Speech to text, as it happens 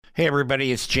Hey,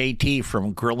 everybody, it's JT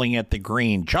from Grilling at the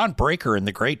Green. John Breaker and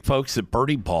the great folks at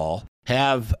Birdie Ball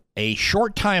have a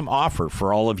short-time offer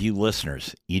for all of you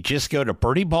listeners. You just go to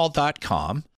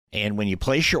birdieball.com, and when you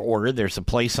place your order, there's a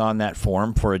place on that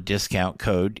form for a discount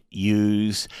code.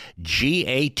 Use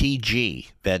GATG.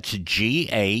 That's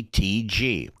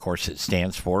GATG. Of course, it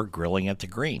stands for Grilling at the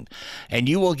Green. And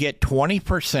you will get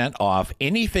 20% off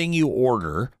anything you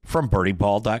order from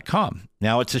birdieball.com.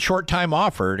 Now, it's a short-time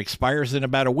offer. It expires in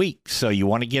about a week, so you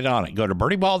want to get on it. Go to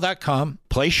birdieball.com,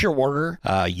 place your order,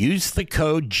 use the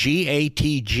code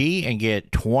GATG, and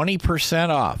get 20%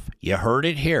 off. You heard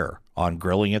it here on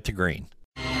Grilling at the Green.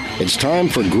 It's time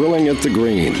for Grilling at the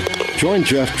Green. Join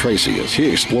Jeff Tracy as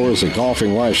he explores the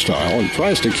golfing lifestyle and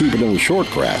tries to keep it in the short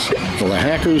grass for the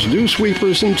hackers, dew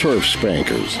sweepers, and turf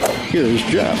spankers. Here's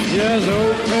Jeff. Just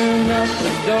open up the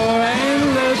door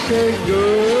and let's take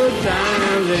good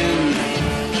times in.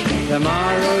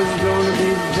 Tomorrow's gonna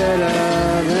be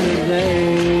better than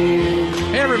today.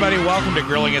 Hey, everybody, welcome to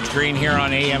Grilling at the Green here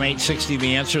on AM 860,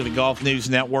 The Answer, the Golf News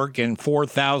Network, and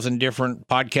 4,000 different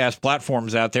podcast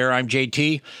platforms out there. I'm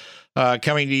JT,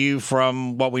 coming to you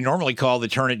from what we normally call the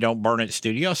Turn It, Don't Burn It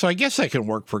studio, so I guess I can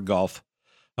work for golf.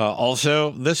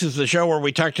 Also, this is the show where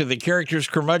we talk to the characters,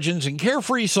 curmudgeons, and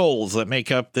carefree souls that make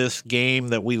up this game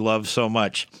that we love so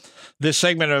much. This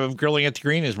segment of Grilling at the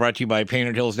Green is brought to you by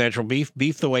Painted Hills Natural Beef,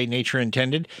 beef the way nature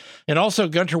intended, and also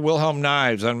Gunter Wilhelm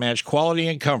Knives, unmatched quality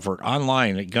and comfort,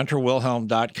 online at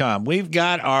gunterwilhelm.com. We've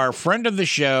got our friend of the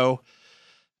show,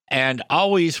 and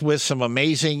always with some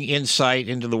amazing insight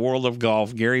into the world of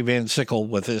golf, Gary Van Sickle,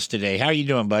 with us today. How you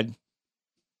doing, bud?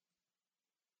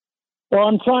 Well,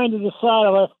 I'm trying to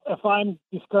decide if I'm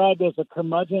described as a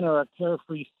curmudgeon or a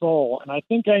carefree soul, and I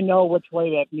think I know which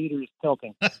way that meter is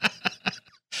tilting.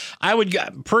 I would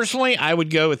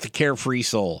go with the carefree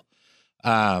soul,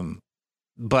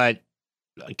 but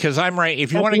because I'm right.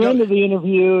 If you want to go at the end of the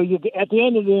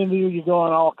interview, you go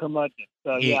on all curmudgeon.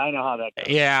 So yeah, I know how that goes.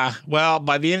 Yeah, well,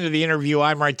 by the end of the interview,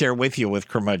 I'm right there with you with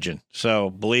curmudgeon.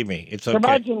 So believe me, it's okay.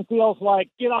 Curmudgeon feels like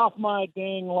get off my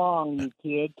dang lawn, you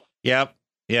kid. Yep.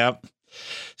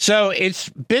 So it's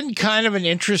been kind of an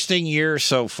interesting year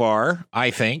so far,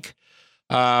 I think,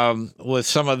 with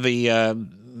some of the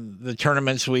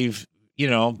tournaments we've,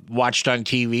 watched on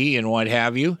TV and what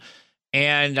have you.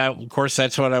 And of course,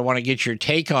 that's what I want to get your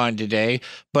take on today.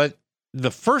 But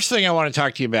the first thing I want to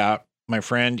talk to you about, my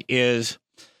friend, is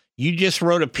you just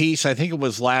wrote a piece, I think it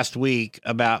was last week,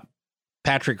 about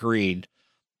Patrick Reed,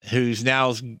 who's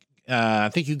now, I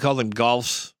think you called him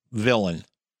golf's villain.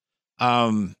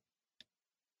 I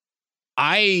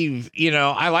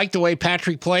like the way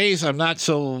Patrick plays. I'm not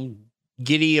so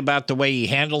giddy about the way he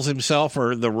handles himself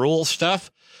or the rule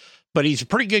stuff, but he's a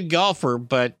pretty good golfer.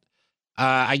 But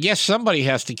I guess somebody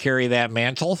has to carry that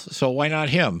mantle, so why not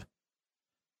him?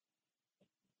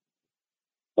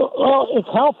 Well, it's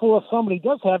helpful if somebody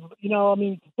does have,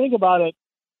 think about it.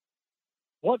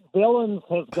 What villains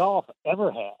has golf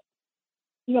ever had?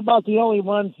 About the only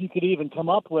ones you could even come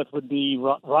up with would be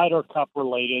Ryder Cup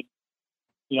related,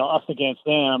 us against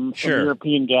them, sure. Some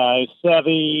European guys,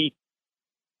 Seve,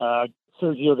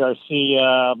 Sergio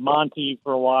Garcia, Monty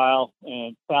for a while,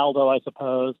 and Faldo, I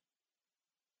suppose.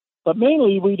 But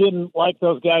mainly we didn't like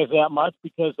those guys that much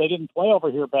because they didn't play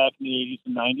over here back in the 80s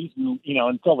and 90s. And,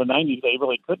 until the 90s, they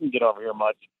really couldn't get over here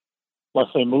much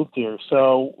unless they moved here.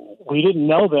 So we didn't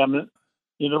know them.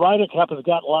 The Ryder Cup has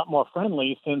got a lot more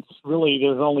friendly since really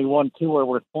there's only one tour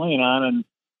worth playing on, and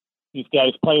these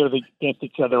guys play against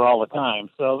each other all the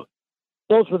time. So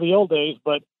those were the old days.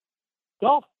 But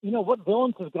golf, what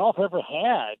villains has golf ever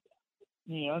had?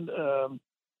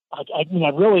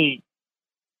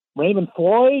 Raymond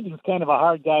Floyd is kind of a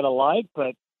hard guy to like,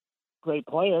 but great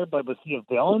player. But was he a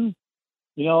villain?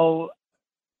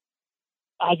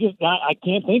 I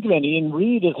can't think of any. And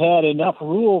Reed has had enough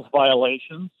rules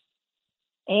violations.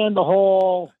 And the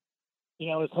whole,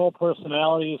 his whole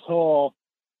personality,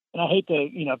 and I hate to,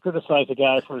 criticize the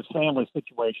guy for his family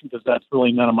situation because that's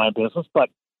really none of my business. But,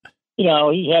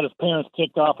 he had his parents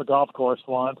kicked off a golf course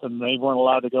once and they weren't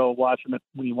allowed to go watch him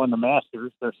when he won the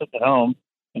Masters. They're sitting at home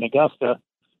in Augusta.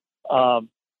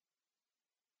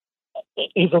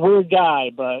 He's a weird guy,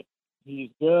 but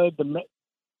he's good.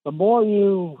 The more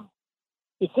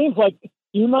it seems like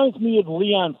he reminds me of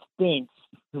Leon Spinks,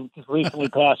 who just recently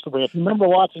passed away. If you remember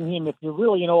watching him, if you're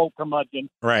really an old curmudgeon,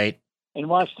 right, and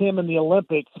watched him in the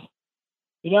Olympics,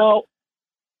 he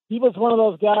was one of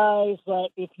those guys that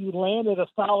if you landed a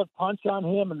solid punch on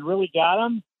him and really got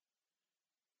him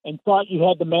and thought you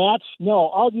had the match, no,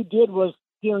 all you did was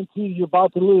guarantee you're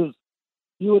about to lose.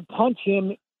 You would punch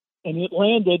him and it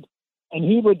landed, and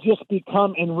he would just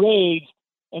become enraged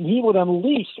and he would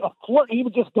unleash a flirt. He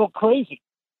would just go crazy.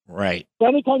 Right. So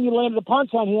anytime you landed a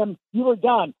punch on him, you were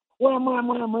done. Wham, wham,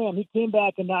 wham, wham. He came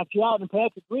back and knocked you out. And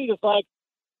Patrick Reed is like,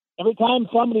 every time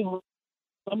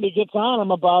somebody gets on him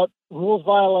about rules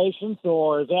violations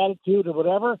or his attitude or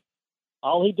whatever,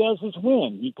 all he does is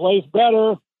win. He plays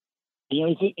better. You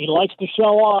know, he likes to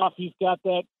show off. He's got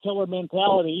that killer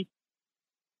mentality.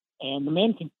 And the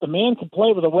man can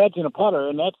play with a wedge and a putter,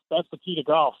 and that's the key to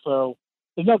golf. So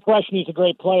there's no question he's a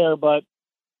great player, but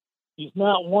he's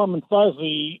not warm and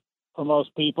fuzzy for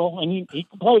most people. And he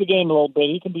can play the game a little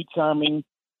bit. He can be charming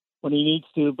when he needs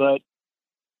to, but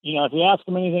you know, if you ask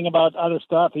him anything about other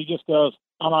stuff, he just goes,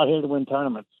 "I'm out here to win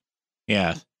tournaments."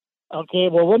 Yeah. Okay,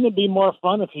 well, wouldn't it be more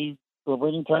fun if you were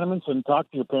winning tournaments and talk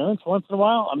to your parents once in a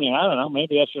while? I mean, I don't know.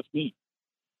 Maybe that's just me.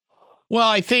 Well,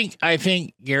 I think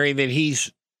Gary, that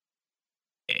he's,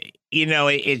 you know,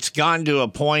 it's gone to a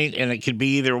point, and it could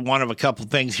be either one of a couple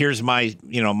things. Here's my,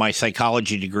 you know, my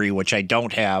psychology degree, which I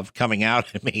don't have coming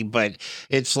out of me, but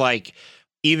it's like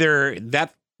either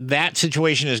that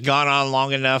situation has gone on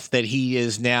long enough that he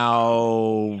is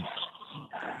now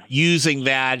using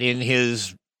that in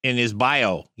his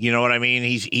bio. You know what I mean?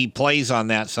 He plays on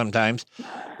that sometimes,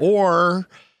 or,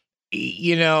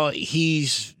 you know,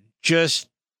 he's just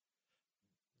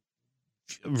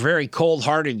a very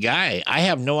cold-hearted guy. I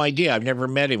have no idea. I've never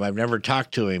met him. I've never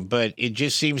talked to him, but it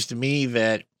just seems to me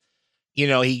that, you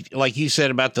know, he, like you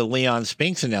said about the Leon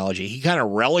Spinks analogy, he kind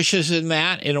of relishes in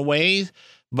that in a way.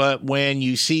 But when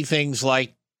you see things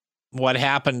like what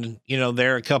happened, you know,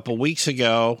 there a couple weeks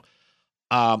ago,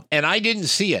 and I didn't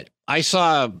see it. I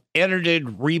saw edited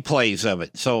replays of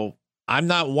it. So I'm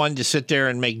not one to sit there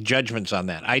and make judgments on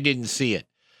that. I didn't see it.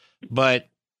 But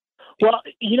well,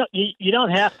 you know, you don't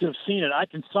have to have seen it. I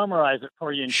can summarize it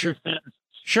for you in Sure. 2 sentences.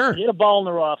 Sure. He hit a ball in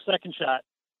the rough, second shot.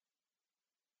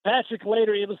 Patrick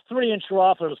later, it was 3-inch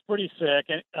rough. It was pretty thick,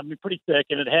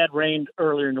 and it had rained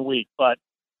earlier in the week, but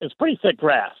it was pretty thick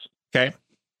grass. Okay.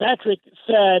 Patrick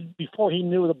said before he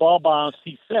knew the ball bounced,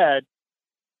 he said,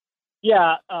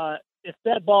 "Yeah, if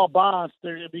that ball bounced,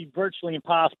 it would be virtually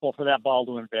impossible for that ball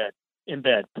to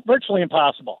embed. Virtually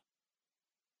impossible."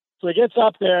 So he gets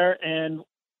up there and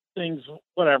things,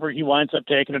 whatever, he winds up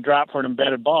taking a drop for an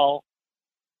embedded ball.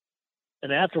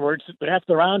 And afterwards, after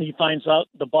the round, he finds out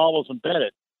the ball was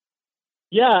embedded.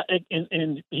 Yeah,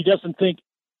 and he doesn't think,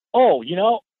 oh, you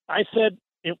know, I said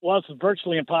it was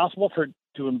virtually impossible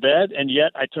to embed, and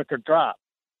yet I took a drop.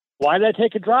 Why did I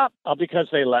take a drop? Oh, because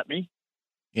they let me.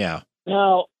 Yeah.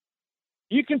 Now,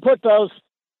 you can put those,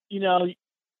 you know,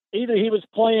 either he was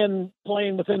playing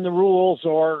within the rules,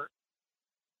 or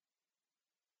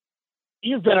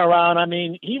you've been around. I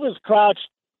mean, he was crouched.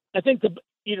 I think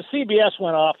CBS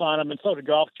went off on him, and so did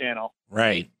Golf Channel.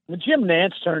 Right. When Jim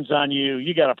Nance turns on you,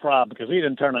 you got a problem, because he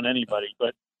didn't turn on anybody.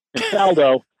 But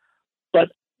Faldo,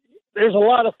 but there's a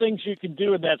lot of things you can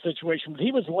do in that situation. But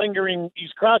he was lingering.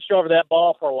 He's crouched over that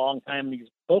ball for a long time, and he's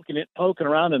poking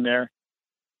around in there.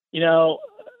 You know,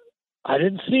 I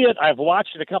didn't see it. I've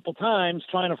watched it a couple times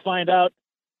trying to find out,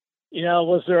 you know,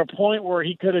 was there a point where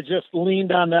he could have just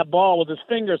leaned on that ball with his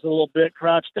fingers a little bit,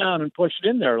 crouched down, and pushed it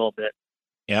in there a little bit?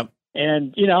 Yep.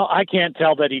 And, you know, I can't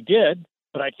tell that he did,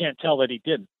 but I can't tell that he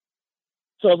didn't.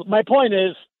 So my point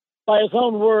is, by his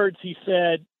own words, he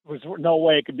said there's no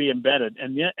way it could be embedded.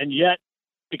 And yet,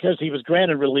 because he was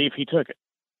granted relief, he took it.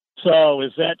 So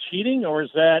is that cheating, or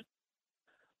is that,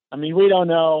 I mean, we don't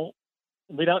know.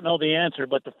 We don't know the answer,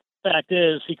 but the fact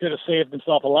is he could have saved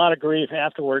himself a lot of grief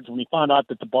afterwards when he found out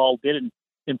that the ball didn't,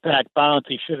 in fact, bounce.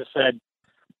 He should have said,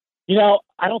 you know,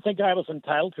 I don't think I was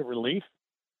entitled to relief,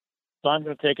 so I'm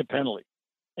going to take a penalty.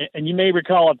 And you may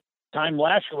recall a time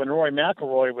last year when Rory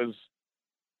McIlroy was,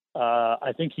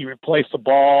 I think he replaced the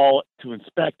ball to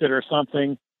inspect it or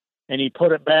something, and he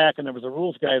put it back, and there was a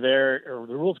rules guy there, or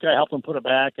the rules guy helped him put it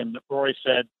back, and Rory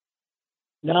said,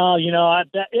 "No, you know,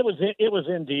 it was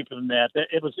in deeper than that.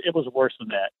 It was worse than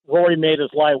that. Rory made his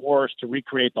lie worse to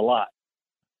recreate the lot."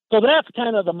 So that's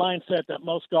kind of the mindset that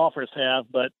most golfers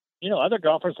have. But you know, other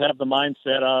golfers have the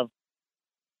mindset of,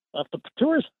 if the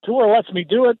tour lets me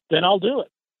do it, then I'll do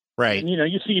it. Right. And, you know,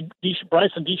 you see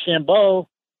Bryson DeChambeau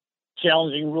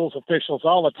challenging rules officials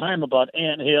all the time about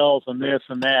anthills and this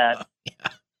and that,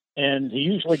 and he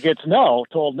usually gets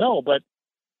told no. But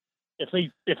if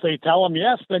they tell him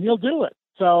yes, then he'll do it.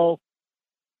 So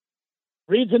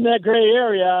Reed's in that gray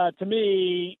area. To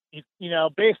me, you know,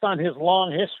 based on his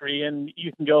long history, and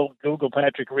you can go Google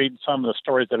Patrick Reed, some of the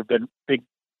stories that have been big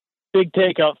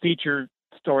takeout feature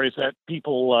stories that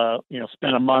people, you know,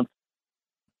 spend a month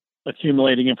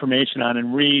accumulating information on,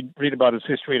 and read about his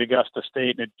history at Augusta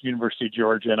State and at University of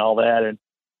Georgia and all that. And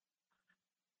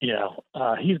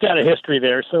he's got a history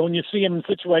there. So when you see him in a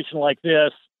situation like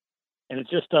this, and it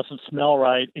just doesn't smell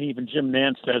right, and even Jim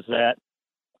Nance says that,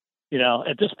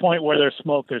 at this point where there's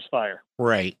smoke, there's fire.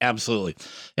 Right, absolutely.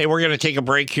 Hey, we're going to take a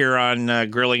break here on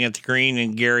Grilling at the Green,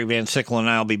 and Gary Van Sickle and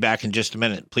I will be back in just a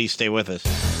minute. Please stay with us.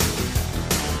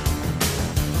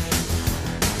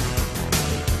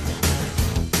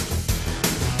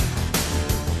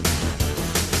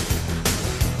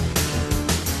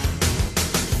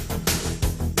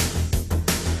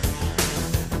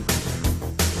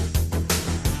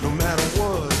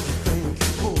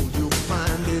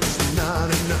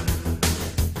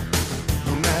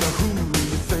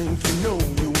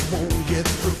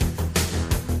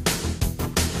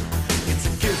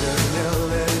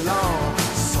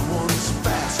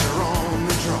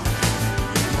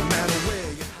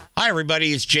 Hi,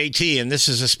 everybody. It's JT, and this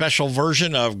is a special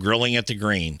version of Grilling at the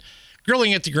Green.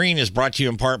 Grilling at the Green is brought to you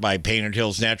in part by Painted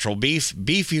Hills Natural Beef.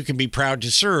 Beef you can be proud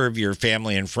to serve your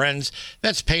family and friends.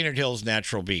 That's Painted Hills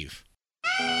Natural Beef.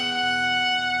 On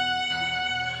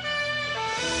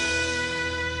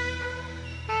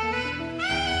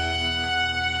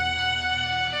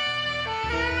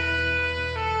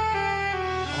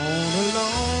a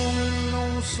long and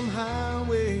lonesome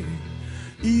highway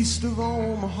east of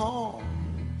Omaha.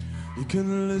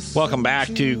 Welcome back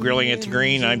to Grilling at the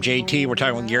Green. I'm JT. We're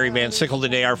talking with Gary Van Sickle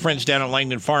today. Our friends down at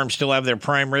Langdon Farm still have their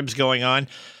prime ribs going on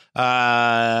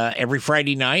every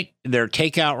Friday night. They're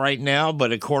takeout right now,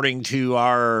 but according to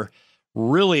our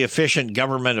really efficient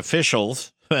government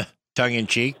officials,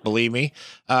 tongue-in-cheek, believe me,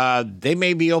 they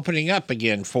may be opening up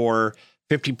again for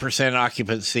 50%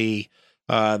 occupancy,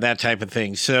 that type of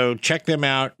thing. So check them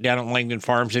out down at Langdon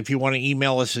Farms. If you want to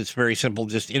email us, it's very simple,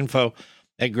 just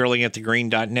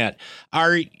info@grillingatthegreen.net.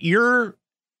 Are your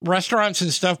restaurants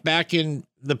and stuff back in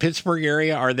the Pittsburgh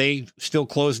area, are they still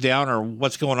closed down, or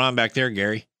what's going on back there,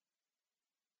 Gary?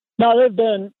 No,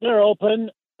 they're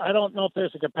open. I don't know if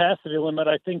there's a capacity limit.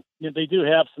 I think they do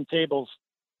have some tables,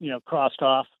 crossed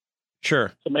off.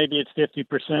 Sure. So maybe it's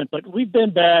 50%, but we've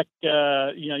been back,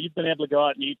 you've been able to go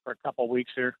out and eat for a couple of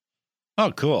weeks here.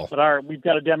 Oh, cool. But we've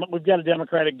got a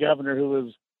Democratic governor who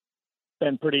has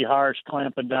been pretty harsh,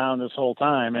 clamping down this whole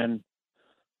time. And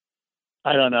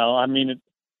I don't know. I mean,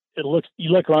 it looks, you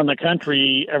look around the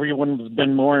country, everyone's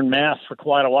been wearing masks for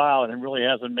quite a while, and it really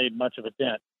hasn't made much of a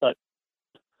dent. But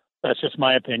that's just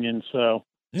my opinion. So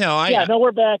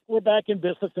we're back in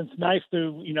business. It's nice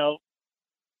to,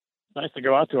 nice to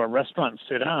go out to a restaurant and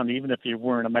sit down, even if you're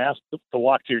wearing a mask, to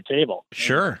walk to your table.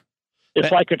 Sure. It's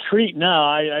like a treat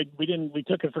now. We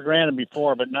took it for granted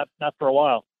before, but not for a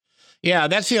while. Yeah,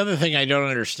 that's the other thing I don't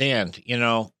understand.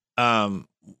 When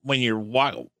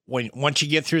once you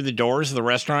get through the doors of the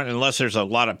restaurant, unless there's a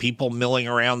lot of people milling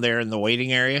around there in the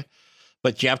waiting area,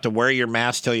 but you have to wear your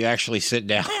mask till you actually sit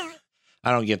down.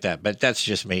 I don't get that, but that's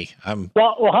just me.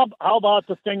 Well, how about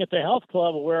the thing at the health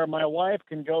club where my wife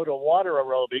can go to water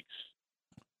aerobics,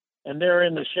 and they're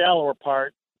in the shallower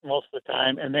part most of the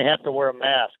time, and they have to wear a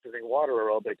mask during water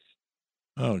aerobics.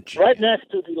 Oh, geez. Right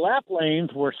next to the lap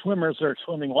lanes where swimmers are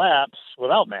swimming laps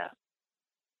without masks.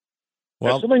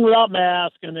 They're swimming without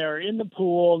masks, and they're in the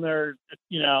pool, and they're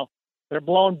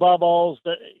blowing bubbles.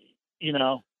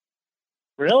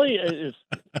 Really of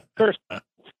course,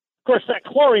 that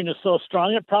chlorine is so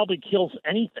strong it probably kills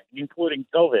anything, including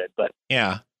COVID. But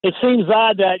yeah, it seems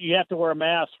odd that you have to wear a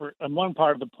mask in one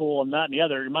part of the pool and not in the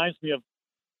other. It reminds me of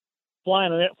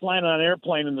flying on an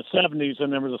airplane in the 70s,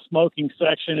 and there was a smoking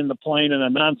section in the plane and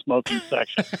a non-smoking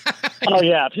section. Oh,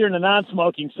 yeah. If you're in the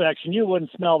non-smoking section, you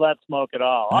wouldn't smell that smoke at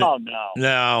all. Oh,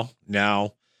 no.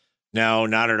 No,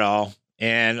 not at all.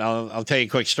 And I'll tell you a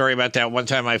quick story about that. One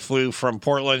time I flew from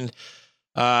Portland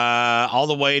all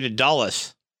the way to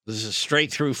Dulles. This is a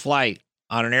straight-through flight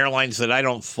on an airlines that I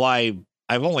don't fly.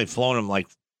 I've only flown them like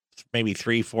maybe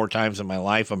 3-4 times in my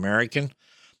life, American.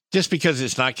 Just because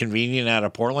it's not convenient out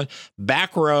of Portland.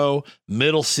 Back row,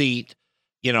 middle seat,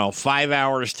 5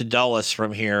 hours to Dulles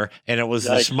from here, and it was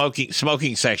the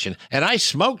smoking section. And I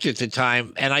smoked at the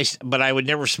time, but I would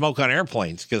never smoke on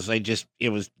airplanes because it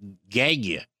was gag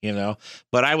you,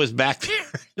 But I was back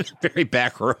there, very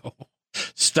back row,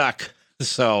 stuck.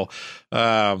 So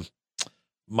I'm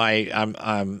not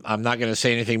going to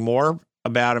say anything more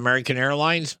about American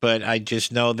Airlines, but I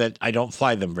just know that I don't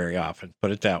fly them very often, put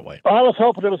it that way. Well, I was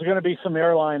hoping it was going to be some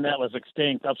airline that was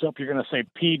extinct. I was hoping you're going to say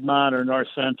Piedmont or North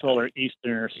Central or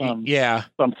Eastern or some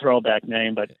throwback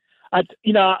name. But I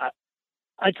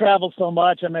travel so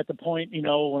much. I'm at the point,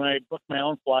 when I book my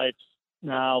own flights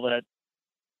now, that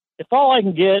if all I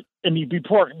can get,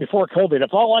 before COVID,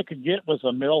 if all I could get was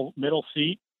a middle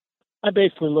seat, I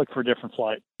basically look for a different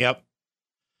flight. Yep.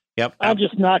 Yep. I'm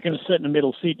just not going to sit in the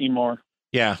middle seat anymore.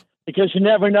 Yeah. Because you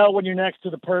never know when you're next to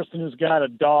the person who's got a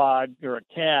dog or a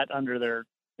cat in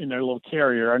their little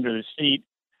carrier under the seat.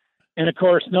 And of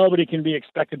course, nobody can be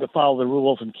expected to follow the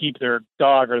rules and keep their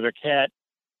dog or their cat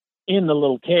in the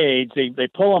little cage. They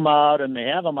pull them out and they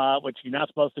have them out, which you're not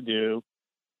supposed to do.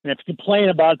 And if you complain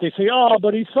about it, they say, "Oh,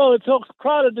 but it's so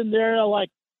crowded in there." I'm like,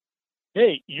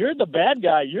 hey, you're the bad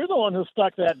guy. You're the one who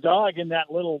stuck that dog in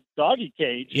that little doggy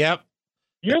cage. Yep.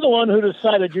 You're the one who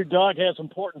decided your dog has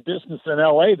important business in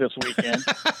L.A. this weekend.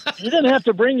 You didn't have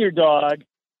to bring your dog.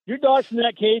 Your dog's in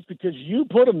that cage because you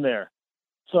put him there.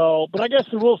 So, but I guess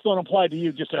the rules don't apply to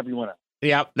you, just everyone else.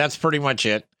 Yeah, that's pretty much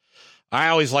it. I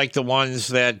always like the ones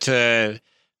that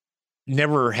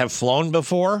never have flown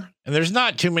before. And there's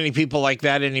not too many people like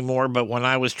that anymore. But when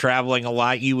I was traveling a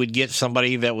lot, you would get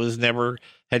somebody that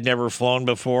had never flown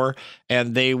before.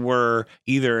 And they were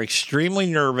either extremely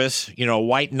nervous,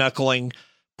 white knuckling,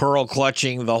 pearl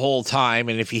clutching the whole time.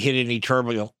 And if you hit any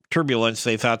turbulence,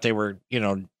 they thought they were,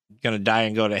 going to die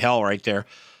and go to hell right there.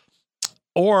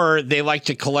 Or they like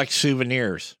to collect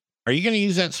souvenirs. Are you going to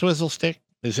use that swizzle stick?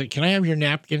 Can I have your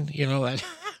napkin? That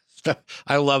stuff.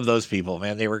 I love those people,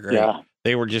 man. They were great. Yeah.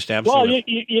 They were just absolutely.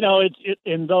 Well,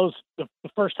 the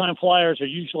first time flyers are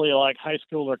usually like high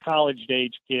school or college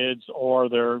age kids, or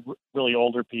they're really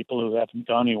older people who haven't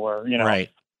gone anywhere. Right.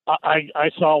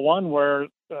 I saw one where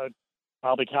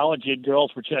probably college age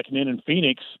girls were checking in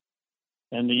Phoenix,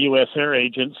 and the U.S. air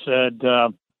agent said,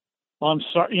 well, I'm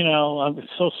sorry, I'm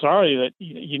so sorry that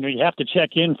you have to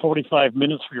check in 45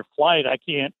 minutes for your flight. I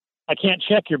can't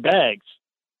check your bags.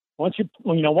 Once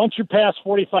you're past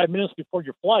 45 minutes before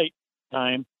your flight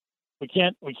time, we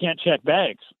can't check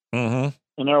bags. Mm-hmm.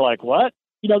 And they're like, what?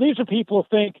 These are people who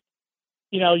think,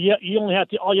 you only have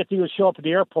to, all you have to do is show up at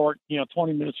the airport,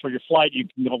 20 minutes for your flight, you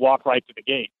can walk right to the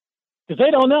gate. Because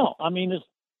they don't know. I mean,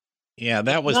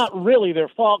 that was not really their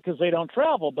fault because they don't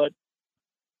travel, but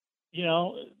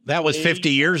that was 50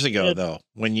 years ago, though,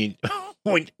 when you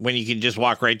when you could just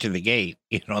walk right to the gate.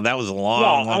 That was a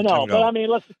long I know, time ago. But I mean,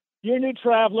 you're a new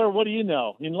traveler. What do you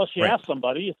know? Unless you ask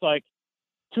somebody, it's like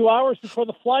 2 hours before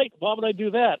the flight. Why would I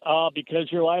do that?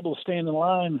 Because you're liable to stand in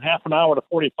line half an hour to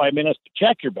 45 minutes to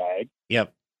check your bag.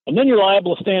 Yep. And then you're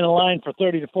liable to stand in line for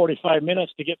 30 to 45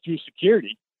 minutes to get through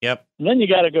security. Yep. And then you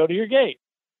got to go to your gate.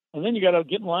 And then you got to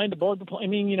get in line to board the plane. I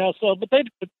mean,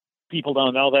 but people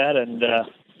don't know that. And,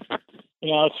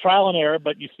 it's trial and error,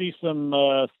 but you see some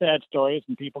sad stories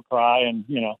and people cry and,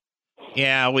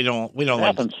 Yeah, we don't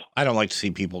like, I don't like to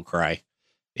see people cry.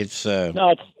 It's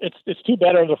no, it's too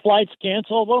bad. Or the flight's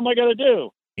canceled. What am I going to do?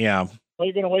 Yeah. Well,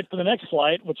 you're going to wait for the next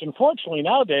flight, which unfortunately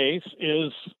nowadays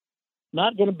is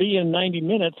not going to be in 90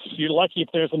 minutes. You're lucky if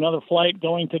there's another flight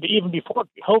going to even before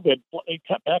COVID, they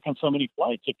cut back on so many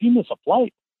flights. If you miss a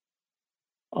flight,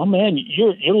 oh man,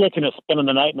 you're looking at spending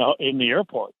the night in the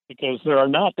airport because there are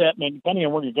not that many, depending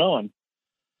on where you're going.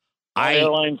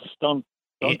 Airlines don't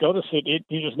go to sit.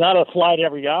 There's not a flight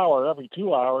every hour, every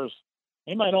 2 hours.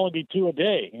 They might only be 2 a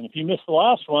day. And if you miss the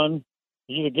last one,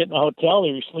 you either get in a hotel or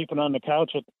you're sleeping on the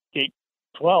couch at gate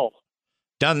 12.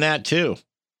 Done that too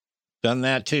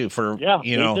for,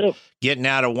 getting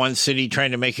out of one city,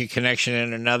 trying to make a connection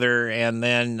in another. And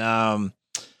then,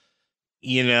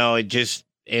 it just,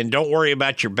 and don't worry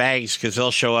about your bags because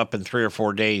they'll show up in 3 or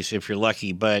 4 days if you're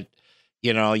lucky. But,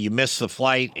 you miss the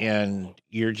flight and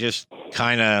you're just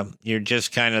kind of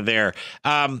there.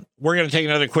 We're going to take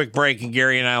another quick break, and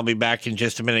Gary and I will be back in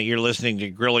just a minute. You're listening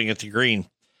to Grilling at the Green.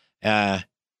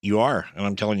 You are, and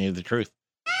I'm telling you the truth.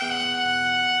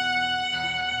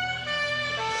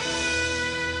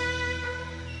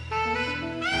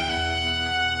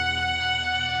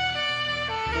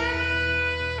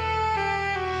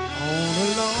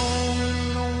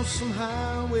 Lonesome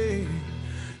highway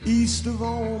east of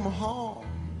Omaha,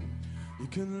 you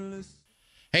can listen.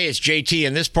 Hey, it's JT,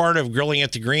 and this part of Grilling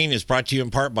at the Green is brought to you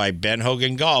in part by Ben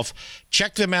Hogan Golf.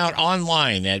 Check them out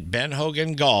online at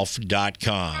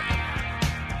benhogangolf.com.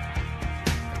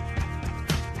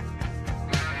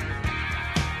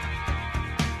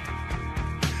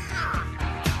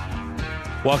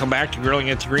 Welcome back to Grilling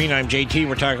at the Green. I'm JT.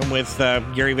 We're talking with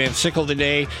Gary Van Sickle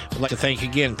today. I'd like to thank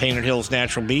again Painted Hills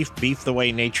Natural Beef the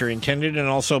way nature intended, and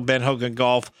also Ben Hogan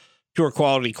Golf, tour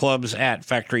quality clubs at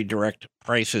factory direct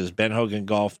prices,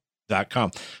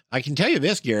 benhogangolf.com. I can tell you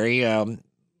this, Gary,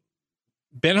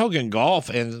 Ben Hogan Golf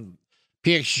and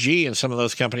PXG and some of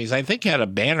those companies, I think, had a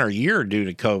banner year due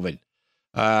to COVID.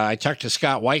 I talked to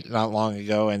Scott White not long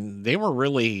ago, and they were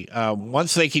really,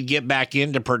 once they could get back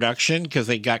into production, because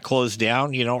they got closed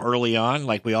down, early on,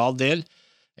 like we all did.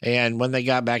 And when they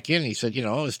got back in, he said, it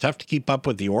was tough to keep up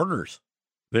with the orders.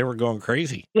 They were going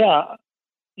crazy. Yeah,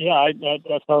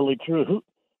 that's totally true.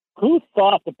 Who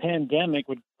thought the pandemic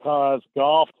would cause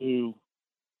golf to,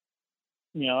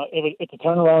 it's a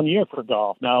turnaround year for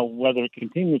golf. Now, whether it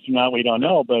continues or not, we don't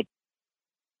know. But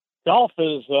golf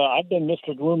is, I've been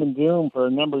Mr. Gloom and Doom for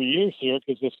a number of years here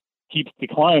because this keeps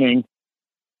declining.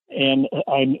 And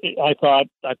I thought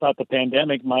the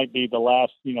pandemic might be the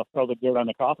last, throw the dirt on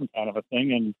the coffin kind of a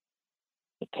thing. And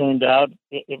it turned out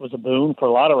it was a boon for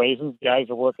a lot of reasons. Guys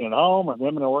are working at home, or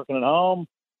women are working at home.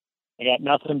 They got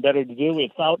nothing better to do.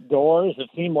 It's outdoors. It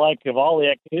seemed like, of all the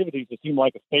activities, it seemed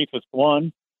like the safest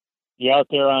one. You're out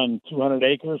there on 200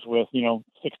 acres with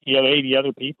 60 or 80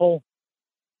 other people.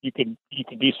 You could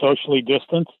be socially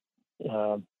distanced.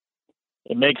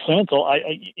 It makes sense. A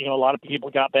lot of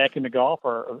people got back into golf,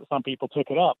 or some people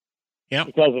took it up. Yeah,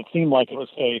 because it seemed like it was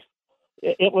safe.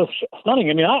 It was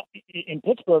stunning. I mean, in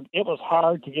Pittsburgh, it was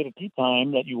hard to get a tee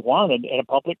time that you wanted at a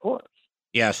public course.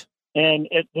 Yes. And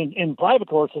in private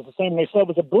courses, the same. They said it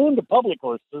was a boon to public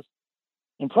courses.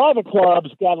 And private clubs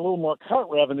got a little more cart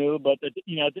revenue, but it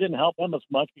didn't help them as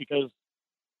much because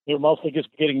they were mostly just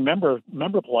getting member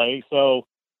play. So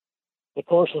the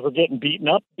courses were getting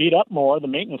beat up more. The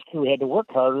maintenance crew had to work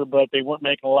harder, but they weren't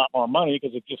making a lot more money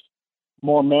because it just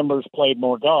more members played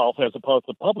more golf as opposed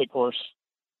to public course.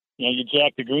 You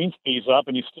jack the green fees up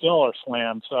and you still are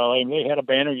slammed. So they had a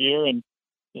banner year, and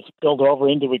it spilled over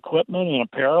into equipment and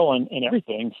apparel and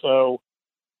everything. So,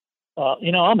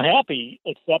 I'm happy,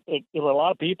 except that there were a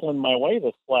lot of people in my way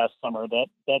this last summer. That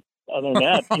other than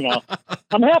that,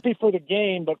 I'm happy for the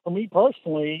game, but for me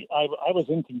personally, I was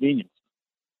inconvenienced.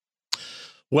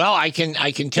 Well, I can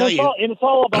tell you, and it's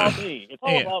all about me. It's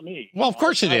all about me. Well, of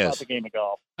course it is. About the game of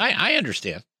golf. I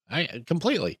understand. I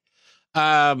completely.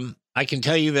 I can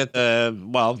tell you that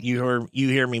you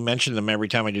hear me mention them every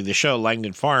time I do the show.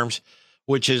 Langdon Farms,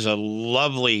 which is a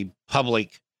lovely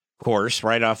public course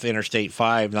right off the Interstate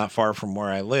 5, not far from where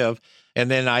I live,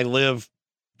 and then I live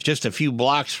just a few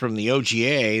blocks from the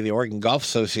OGA, the Oregon Golf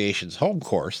Association's home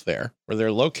course there, where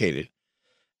they're located,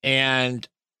 and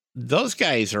those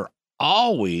guys are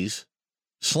always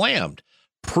slammed.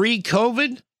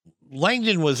 Pre-COVID,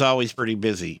 Langdon was always pretty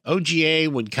busy. OGA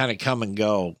would kind of come and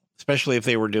go, especially if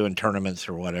they were doing tournaments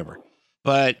or whatever.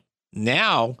 But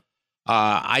now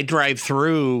I drive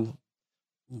through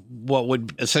what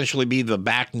would essentially be the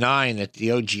back nine at the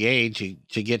OGA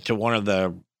to get to one of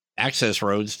the access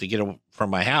roads to get from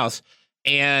my house.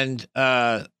 And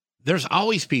there's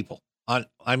always people on,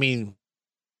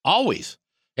 always.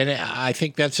 And I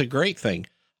think that's a great thing.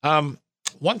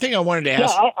 One thing I wanted to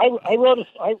ask. Yeah, I wrote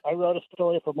a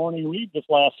story for Morning Read this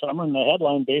last summer, and the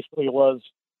headline basically was,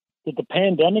 did the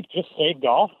pandemic just save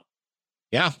golf?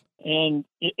 Yeah. And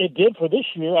it did for this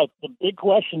year. The big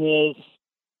question is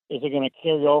it going to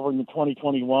carry over into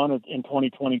 2021 or in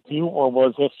 2022, or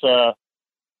was this,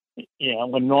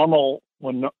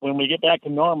 when we get back to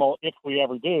normal, if we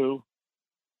ever do,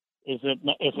 is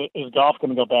golf going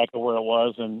to go back to where it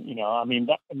was? And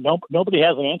nobody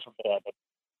has an answer for that. But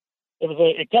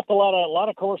it kept a lot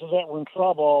of courses that were in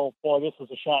trouble. Boy, this was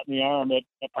a shot in the arm that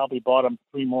probably bought them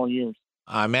 3 more years.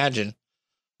 I imagine.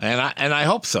 And I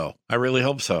hope so. I really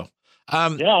hope so. I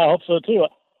hope so too.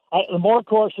 The more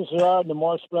courses there are, the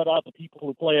more spread out the people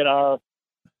who play it are,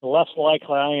 the less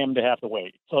likely I am to have to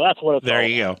wait. So that's what it's There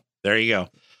you go. There you go.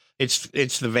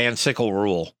 It's the Van Sickle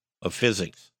rule of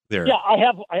physics there. Yeah,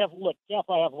 look, Jeff,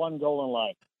 I have one goal in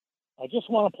life. I just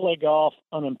want to play golf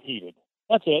unimpeded.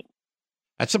 That's it.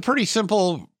 That's a pretty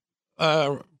simple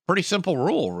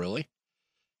rule, really.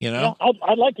 Yeah,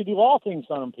 I'd like to do all things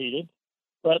unimpeded,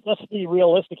 but let's be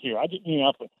realistic here.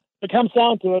 If it comes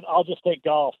down to it, I'll just take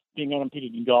golf, being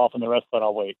unimpeded in golf, and the rest of it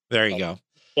I'll wait. There you go.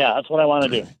 Yeah, that's what I want to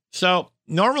do. So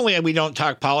normally we don't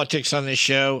talk politics on this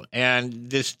show,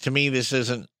 and to me, this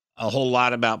isn't a whole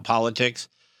lot about politics,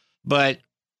 but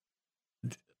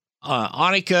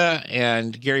Annika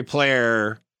and Gary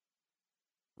Player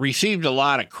received a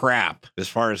lot of crap, as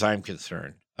far as I'm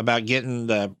concerned, about getting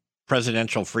the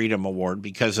Presidential Freedom Award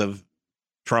because of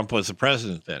Trump was the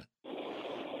president then.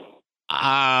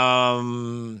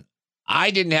 I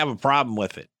didn't have a problem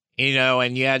with it,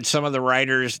 and you had some of the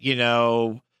writers,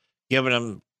 giving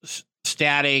them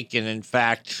static. And in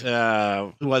fact,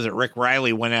 who was it? Rick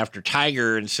Riley went after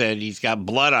Tiger and said he's got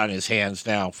blood on his hands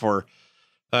now for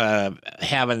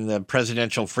having the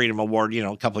Presidential Freedom Award,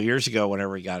 a couple of years ago,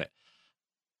 whenever he got it.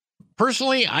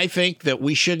 Personally, I think that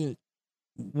we should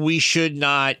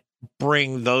not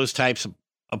bring those types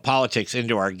of politics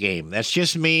into our game. That's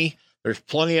just me. There's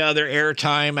plenty of other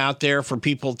airtime out there for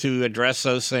people to address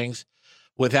those things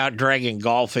without dragging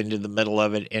golf into the middle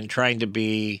of it and trying to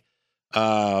be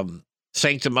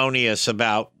sanctimonious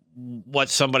about what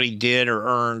somebody did or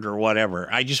earned or whatever.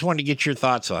 I just wanted to get your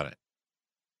thoughts on it.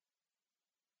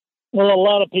 Well, a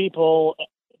lot of people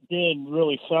did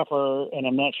really suffer, and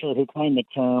I'm not sure who coined the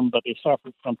term, but they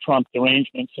suffered from Trump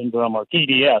derangement syndrome, or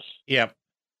TDS. Yep.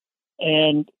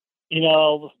 And,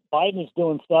 Biden is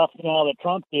doing stuff now that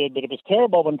Trump did, but it was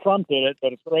terrible when Trump did it,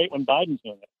 but it's great when Biden's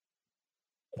doing it.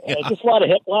 Yeah. Just a lot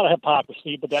of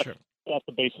hypocrisy, but that's Sure. that's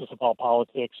the basis of all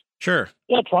politics. Sure.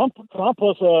 Yeah, Trump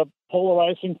was a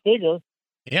polarizing figure.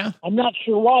 Yeah. I'm not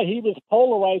sure why he was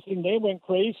polarizing. They went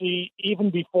crazy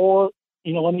even before,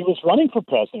 when he was running for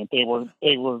president. They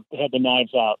had the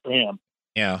knives out for him.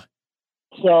 Yeah.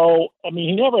 So,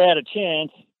 he never had a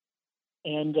chance.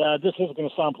 And this isn't going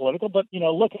to sound political, but,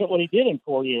 look at what he did in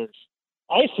 4 years.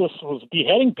 ISIS was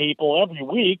beheading people every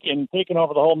week and taking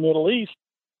over the whole Middle East.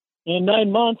 In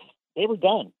 9 months, they were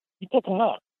done. He took them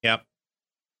out. Yep.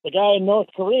 The guy in North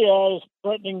Korea is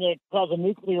threatening to cause a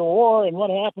nuclear war, and what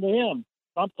happened to him?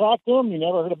 Trump talked to him. You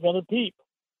never heard of another peep.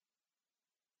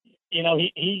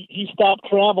 He stopped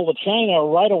travel to China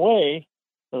right away,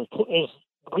 as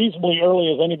reasonably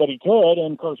early as anybody could.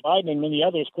 And, of course, Biden and many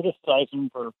others criticized him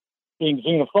for being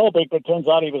xenophobic, but it turns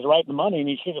out he was right in the money, and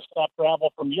he should have stopped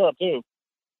travel from Europe, too.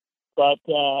 But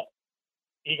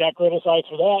he got criticized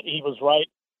for that. He was right.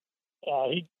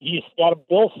 He's got a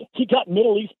bill. He got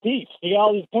Middle East peace. He got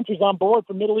all these countries on board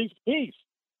for Middle East peace.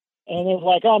 And it was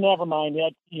like, oh, never mind.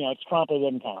 That, it's Trump. It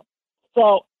didn't count.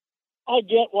 So I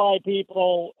get why it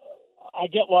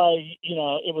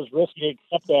was risky to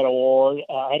accept that award.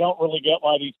 I don't really get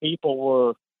why these people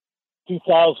were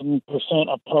 2,000%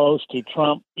 opposed to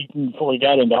Trump even before he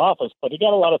got into office. But he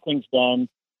got a lot of things done.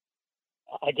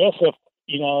 I guess if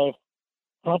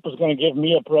Trump was going to give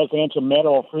me a presidential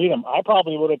medal of freedom, I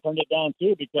probably would have turned it down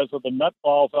too, because of the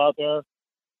nutballs out there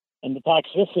and the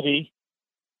toxicity.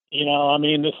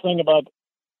 This thing about,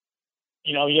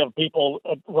 you have people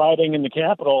rioting in the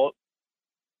Capitol.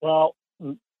 Well,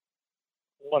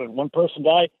 what, did one person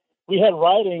die? We had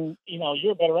rioting,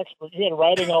 you're a better expert. You had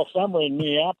rioting all summer in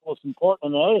Minneapolis and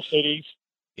Portland and other cities.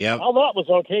 Yeah. All that was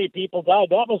okay. People died.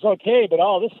 That was okay. But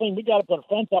this thing, we got to put a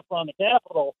fence up around the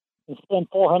Capitol and spend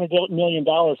 $400 million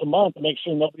a month to make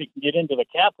sure nobody can get into the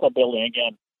Capitol building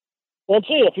again. Well,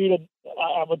 gee,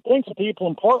 I would think some people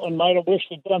in Portland might have wished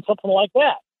they'd done something like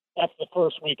that after the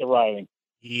first week of rioting.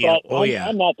 Yeah. But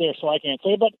I'm not there, so I can't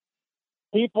say. But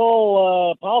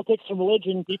people, politics and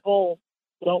religion, people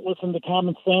don't listen to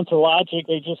common sense or logic.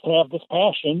 They just have this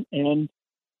passion, and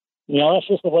that's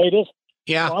just the way it is.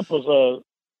 Yeah. Trump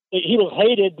he was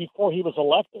hated before he was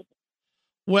elected.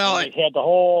 Well, they had the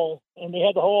whole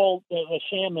the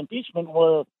sham impeachment,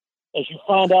 where, as you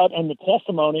found out in the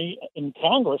testimony in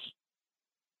Congress,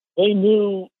 they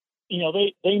knew,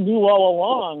 they knew all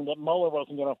along that Mueller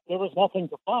wasn't going to. There was nothing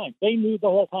to find. They knew the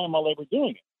whole time while they were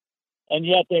doing it, and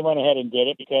yet they went ahead and did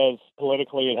it because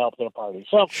politically it helped their party.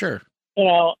 So sure. It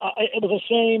was a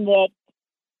shame that,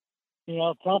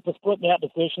 Trump was put in that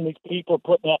position. These people were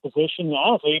put in that position. And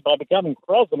honestly, by becoming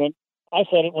president, I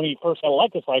said it when he first got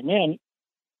elected. It's like, man,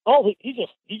 he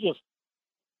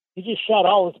just shot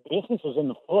all his businesses in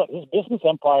the foot. His business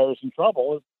empire is in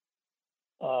trouble.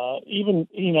 Even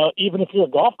if you're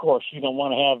a golf course, you don't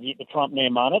want to have the Trump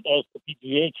name on it, as the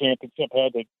PGA Championship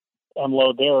had to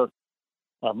unload their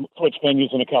switch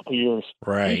venues in a couple of years.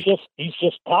 Right. He's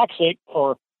just toxic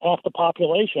for half the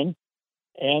population,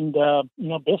 and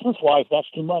business-wise, that's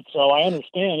too much. So I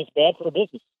understand it's bad for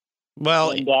business.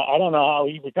 Well, and I don't know how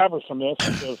he recovers from this,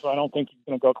 because I don't think he's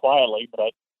going to go quietly,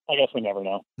 but I guess we never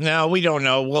know. No, we don't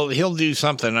know. Well, he'll do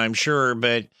something, I'm sure.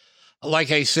 But like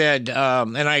I said,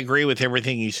 and I agree with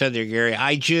everything you said there, Gary.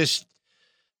 I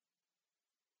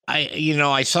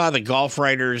saw the golf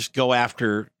writers go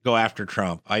after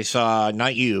Trump. I saw,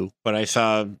 not you, but I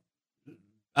saw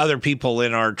other people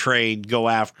in our trade go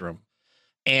after him.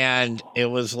 And it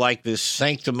was like this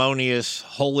sanctimonious,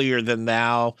 holier than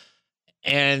thou.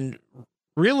 And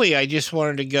really, I just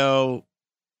wanted to go,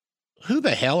 who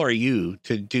the hell are you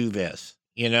to do this?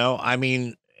 We all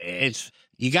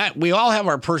have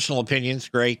our personal opinions.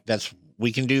 Great.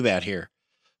 We can do that here.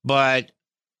 But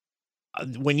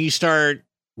when you start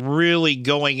really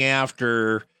going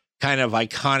after kind of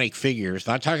iconic figures,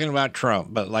 not talking about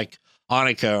Trump, but like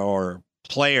Annika or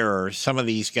Player or some of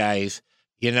these guys,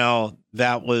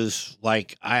 that was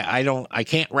like, I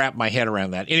can't wrap my head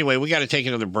around that. Anyway, we got to take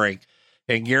another break,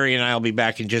 and Gary and I will be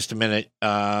back in just a minute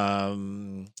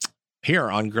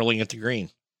here on Grilling at the Green.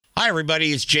 Hi,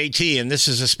 everybody. It's JT, and this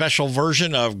is a special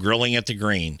version of Grilling at the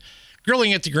Green.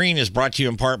 Grilling at the Green is brought to you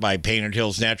in part by Painted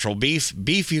Hills Natural Beef.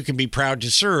 Beef you can be proud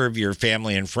to serve your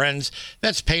family and friends.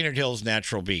 That's Painted Hills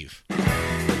Natural Beef.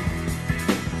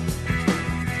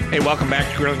 Hey, welcome back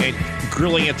to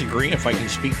Grilling at the Green. If I can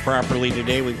speak properly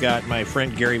today, we've got my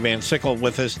friend Gary Van Sickle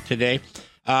with us today.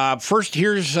 First,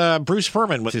 here's Bruce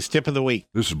Furman with his tip of the week.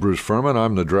 This is Bruce Furman.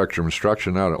 I'm the Director of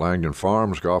Instruction out at Langdon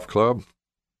Farms Golf Club.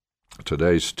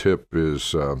 Today's tip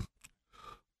is I'm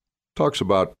going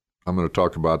to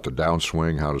talk about the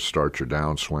downswing, how to start your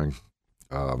downswing.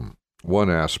 One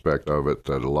aspect of it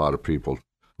that a lot of people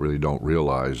really don't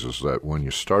realize is that when you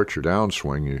start your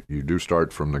downswing, you do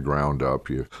start from the ground up.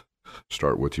 You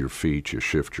start with your feet, you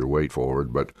shift your weight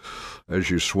forward, but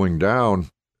as you swing down,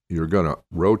 you're going to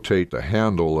rotate the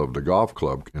handle of the golf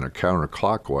club in a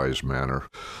counterclockwise manner,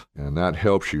 and that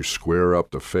helps you square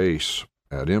up the face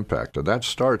at impact. And that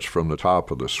starts from the top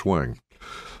of the swing.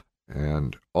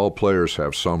 And all players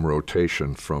have some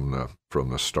rotation from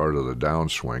the start of the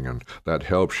downswing, and that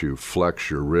helps you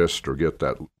flex your wrist or get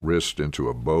that wrist into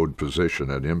a bowed position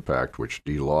at impact, which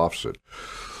de-lofts it.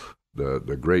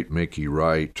 The great Mickey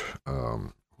Wright,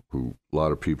 who a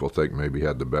lot of people think maybe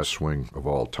had the best swing of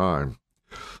all time,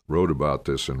 wrote about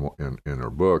this in her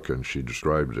book, and she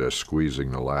described it as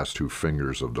squeezing the last two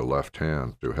fingers of the left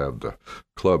hand to have the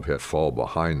club head fall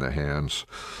behind the hands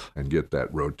and get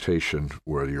that rotation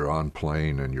where you're on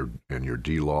plane and you're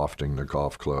de-lofting the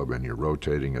golf club and you're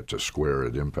rotating it to square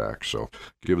at impact. So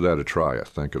give that a try. I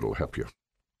think it'll help you.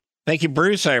 Thank you,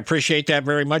 Bruce. I appreciate that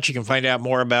very much. You can find out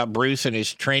more about Bruce and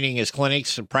his training, his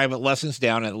clinics, and private lessons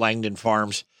down at Langdon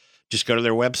Farms. Just go to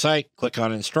their website, click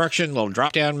on instruction, little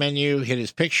drop-down menu, hit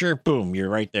his picture, boom, you're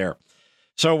right there.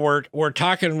 So we're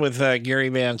talking with Gary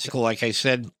Van Sickle. Like I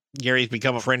said, Gary's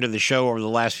become a friend of the show over the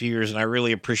last few years, and I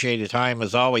really appreciate his time,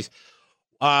 as always.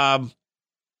 One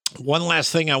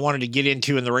last thing I wanted to get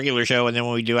into in the regular show, and then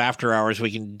when we do after hours,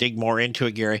 we can dig more into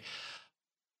it, Gary.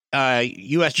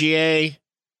 USGA,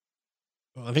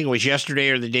 I think it was yesterday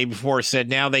or the day before, said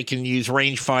now they can use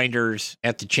rangefinders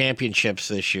at the championships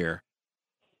this year.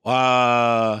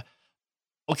 Okay,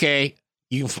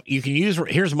 you can use,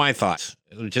 here's my thoughts,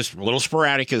 just a little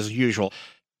sporadic as usual.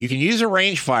 You can use a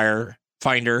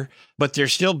rangefinder, but they're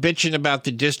still bitching about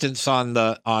the distance on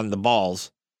the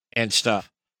balls and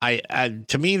stuff.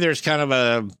 To me, there's kind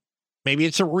of maybe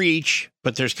it's a reach,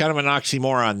 but there's kind of an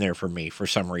oxymoron there for me for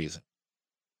some reason.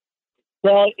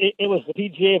 Well, it was the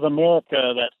PGA of America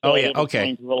that was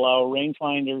going to allow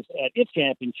rangefinders at its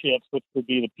championships, which would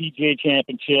be the PGA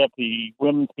Championship, the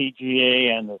Women's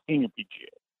PGA, and the Senior PGA.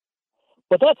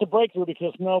 But that's a breakthrough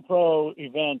because no pro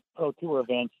tour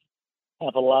events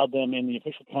have allowed them in the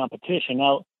official competition.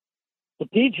 Now, the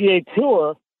PGA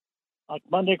Tour, like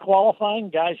Monday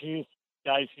qualifying, guys use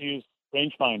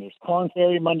rangefinders. Korn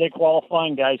Ferry Monday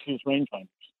qualifying, guys use rangefinders.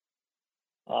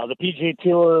 The PGA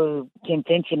Tour, Tim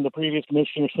Finchem, the previous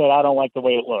commissioner, said, I don't like the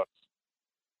way it looks.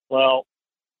 Well,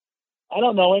 I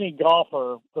don't know any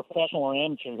golfer, professional or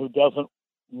amateur, who doesn't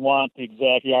want the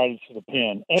exact yardage to the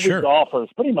pin. Every golfer is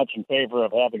pretty much in favor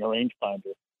of having a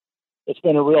rangefinder. It's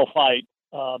been a real fight.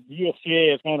 The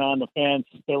USGA is kind of on the fence.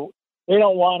 They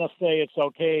don't want to say it's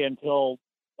okay until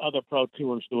other pro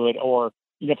tours do it. Or,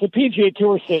 if the PGA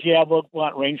Tour says, yeah, we'll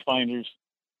want rangefinders,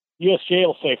 USGA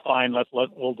will say, fine,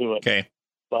 we'll do it. Okay.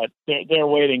 But they're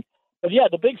waiting. But yeah,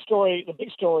 the big story,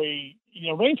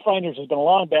 rangefinders has been a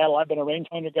long battle. I've been a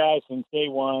rangefinder guy since day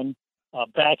one,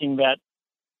 backing that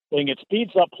thing. It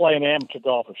speeds up play in amateur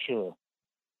golf for sure.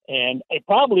 And it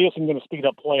probably isn't going to speed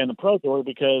up play in the pro tour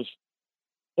because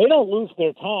they don't lose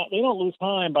their time. They don't lose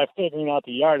time by figuring out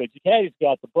the yardage. The caddy's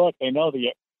got the book. They know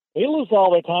they lose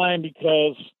all their time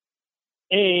because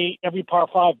every par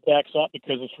 5 backs up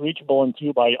because it's reachable in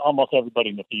 2 by almost everybody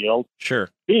in the field. Sure.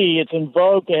 B, it's in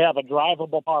vogue to have a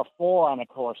drivable par 4 on a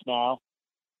course now.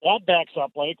 That backs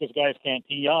up late because guys can't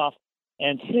tee off.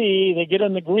 And C, they get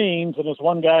in the greens, and as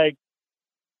one guy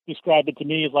described it to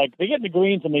me, is like they get in the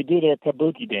greens and they do their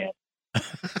kabuki dance.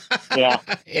 Yeah.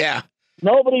 Yeah.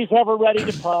 Nobody's ever ready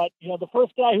to putt. The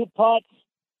first guy who putts,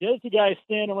 the other 2 guys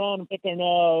stand around and pick their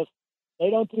nose. They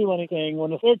don't do anything.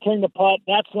 When the third turn to putt,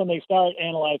 that's when they start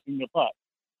analyzing the putt.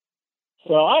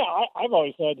 So I've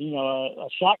always said, a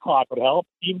shot clock would help.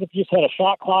 Even if you just had a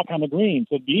shot clock on the greens,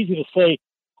 it'd be easy to say,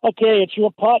 okay, it's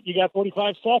your putt. You got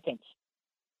 45 seconds.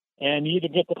 And you either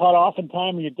get the putt off in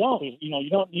time or you don't. You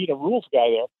don't need a rules guy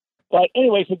there. But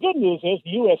anyways, the good news is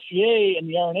the USGA and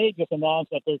the R&A just announced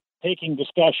that they're taking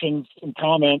discussions and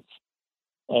comments,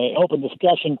 open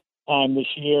discussion time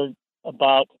this year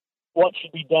about what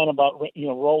should be done about,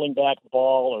 rolling back the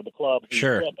ball or the club.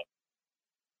 Sure.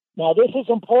 Now, this is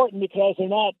important because they're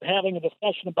not having a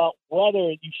discussion about whether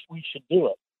we should do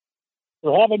it.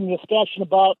 They're having a discussion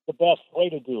about the best way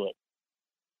to do it.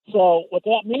 So what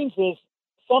that means is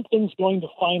something's going to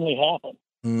finally happen.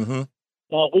 Mm-hmm.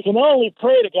 Now, we can only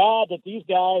pray to God that these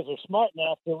guys are smart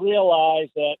enough to realize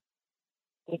that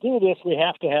to do this, we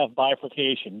have to have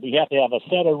bifurcation. We have to have a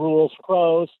set of rules for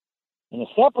pros and a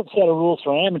separate set of rules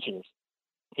for amateurs.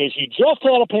 Because you just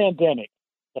had a pandemic.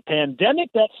 The pandemic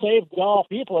that saved golf,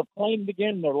 people are playing it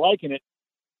again and they're liking it.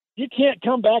 You can't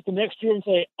come back the next year and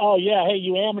say, oh, yeah, hey,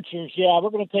 you amateurs, yeah, we're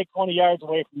going to take 20 yards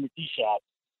away from your tee shot,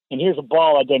 and here's a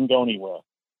ball that doesn't go anywhere.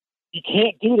 You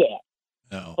can't do that.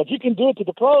 No. But you can do it to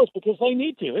the pros because they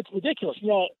need to. It's ridiculous. You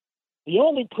know, the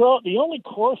only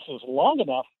courses long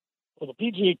enough for the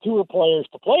PGA Tour players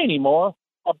to play anymore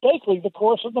are basically the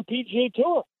course of the PGA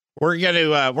Tour. We're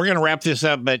gonna wrap this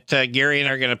up, but Gary and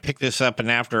I are gonna pick this up in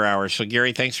after hours. So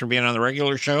Gary, thanks for being on the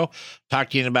regular show. Talk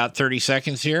to you in about 30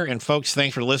 seconds here. And folks,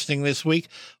 thanks for listening this week.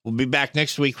 We'll be back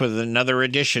next week with another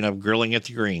edition of Grilling at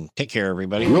the Green. Take care,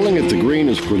 everybody. Grilling at the Green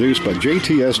is produced by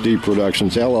JTSD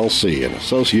Productions, LLC, in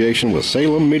association with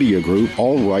Salem Media Group,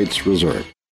 all rights reserved.